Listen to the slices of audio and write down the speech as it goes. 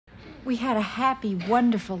We had a happy,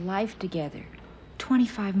 wonderful life together.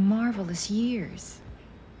 25 marvelous years.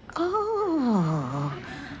 Oh,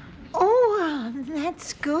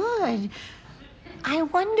 that's good. I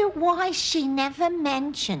wonder why she never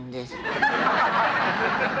mentioned it.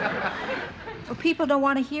 Well, people don't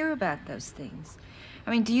want to hear about those things.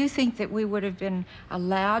 I mean, do you think that we would have been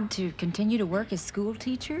allowed to continue to work as school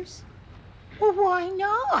teachers? Well, why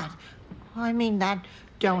not? I mean, that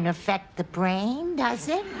don't affect the brain, does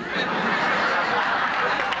it?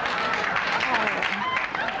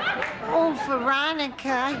 Oh,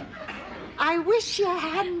 Veronica, I wish you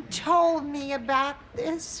hadn't told me about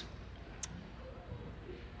this.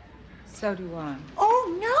 So do I.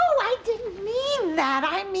 Oh, no, I didn't mean that.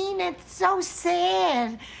 I mean, it's so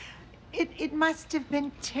sad. It must have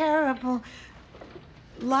been terrible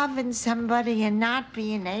loving somebody and not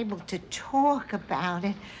being able to talk about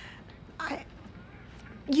it.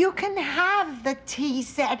 You can have the tea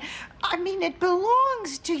set. I mean, it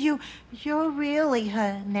belongs to you. You're really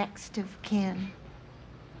her next of kin.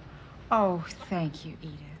 Oh, thank you,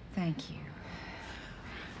 Edith. Thank you.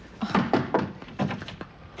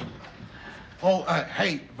 Oh,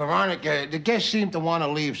 hey, Veronica, the guests seem to want to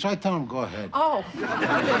leave, so I tell them go ahead. Oh.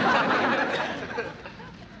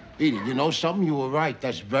 Edith, you know something? You were right.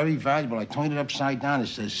 That's very valuable. I turned it upside down. It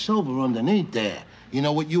says silver underneath there. You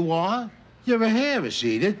know what you are? You're a heiress,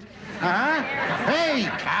 Edith. Huh? Hey,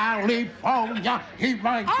 California, here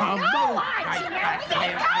I come. Oh, no, Archie, now we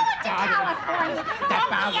ain't going to California. We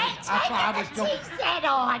ain't taking the tea set,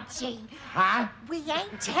 Archie. Huh? We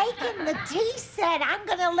ain't taking the tea set. I'm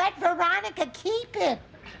going to let Veronica keep it.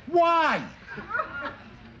 Why?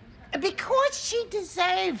 Because she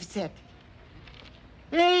deserves it.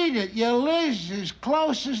 Edith, you're Liz's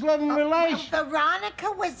closest living relation. Well, Veronica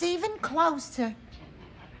was even closer.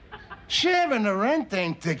 Sharing the rent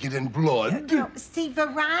ain't thicker than blood. No, see,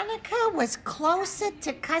 Veronica was closer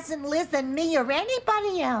to Cousin Liz than me or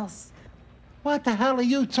anybody else. What the hell are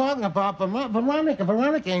you talking about, Veronica?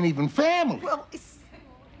 Veronica ain't even family. Well,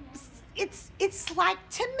 it's like,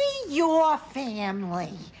 to me, your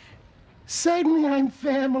family. Certainly I'm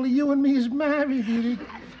family. You and me is married, Edith.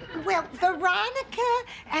 Well, Veronica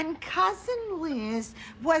and Cousin Liz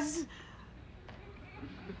was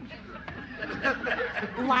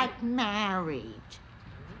like married.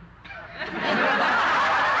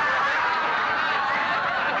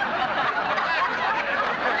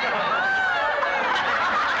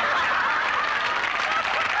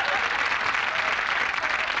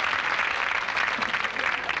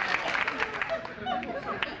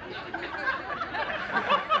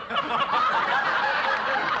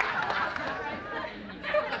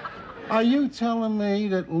 Are you telling me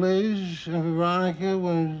that Liz and Veronica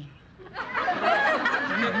was...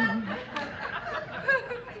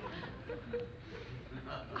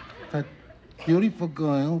 that beautiful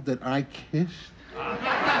girl that I kissed?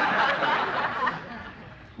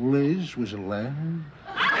 Liz was alive?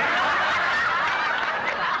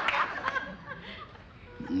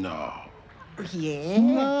 No. Yeah.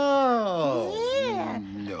 No. Yeah.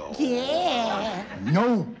 No. Yeah.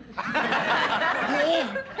 No.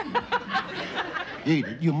 Yeah.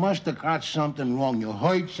 Edith, you must have got something wrong. You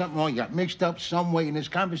heard something wrong. You got mixed up some way in this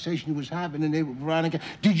conversation you was having in there with Veronica.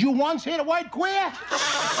 Did you once hear the word queer?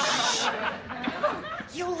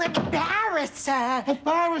 You'll embarrass her.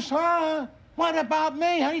 Embarrass her? What about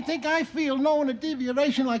me? How do you think I feel knowing a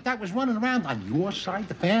deviation like that was running around on your side of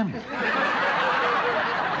the family?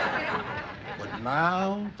 But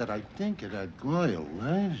now that I think of that girl,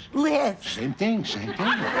 Liz. Same thing, same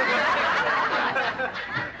thing.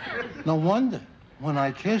 No wonder. When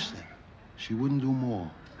I kissed her, she wouldn't do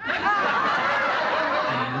more.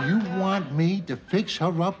 And you want me to fix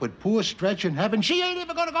her up with poor Stretch in heaven? She ain't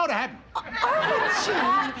even gonna go to heaven. Archie,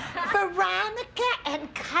 Veronica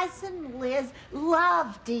and Cousin Liz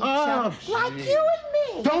loved each other. Like you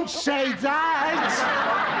and me. Don't say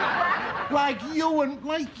that. Like you and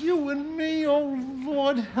me. Oh,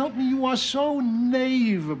 Lord, help me. You are so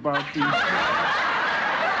naive about these things.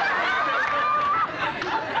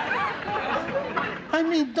 I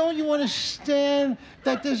mean, don't you understand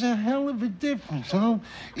that there's a hell of a difference,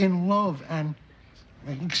 in love and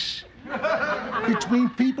sex between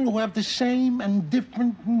people who have the same and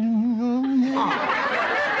different...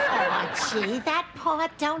 Archie, that part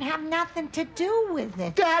don't have nothing to do with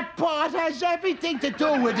it. That part has everything to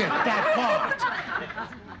do with it, that part.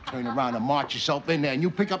 Turn around and march yourself in there and you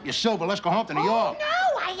pick up your silver. Let's go home to New York.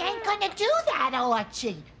 No, I ain't gonna do that,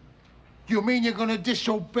 Archie. You mean you're gonna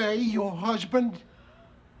disobey your husband?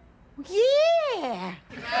 Yeah.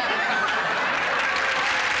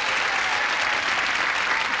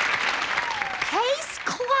 Case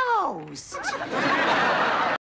closed. toast.